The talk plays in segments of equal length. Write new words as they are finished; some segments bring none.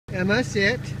Emma,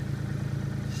 sit.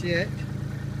 Sit.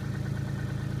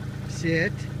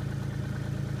 Sit.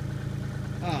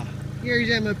 Ah,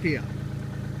 here's Emma Peel.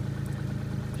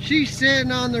 She's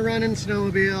sitting on the running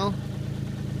snowmobile.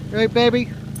 Right, baby?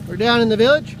 We're down in the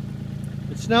village.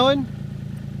 It's snowing.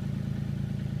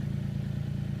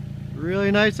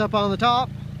 Really nice up on the top.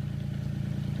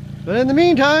 But in the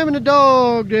meantime, in the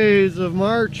dog days of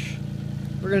March,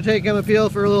 we're going to take Emma Peel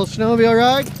for a little snowmobile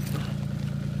ride.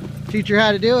 Teach her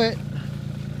how to do it.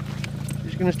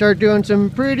 She's going to start doing some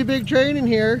pretty big training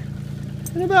here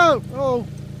in about,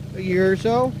 a year or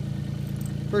so.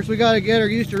 First we got to get her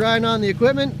used to riding on the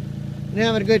equipment and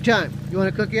having a good time. You want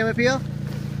a cookie, Emma Peel?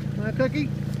 Want a cookie?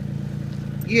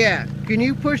 Yeah. Can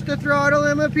you push the throttle,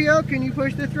 Emma Peel? Can you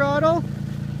push the throttle?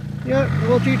 Yeah,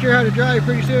 we'll teach her how to drive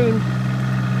pretty soon.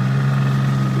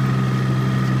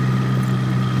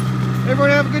 Everyone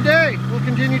have a good day. We'll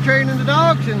continue training the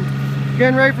dogs and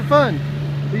getting ready for fun.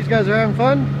 These guys are having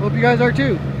fun. Hope you guys are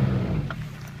too.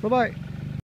 Bye-bye.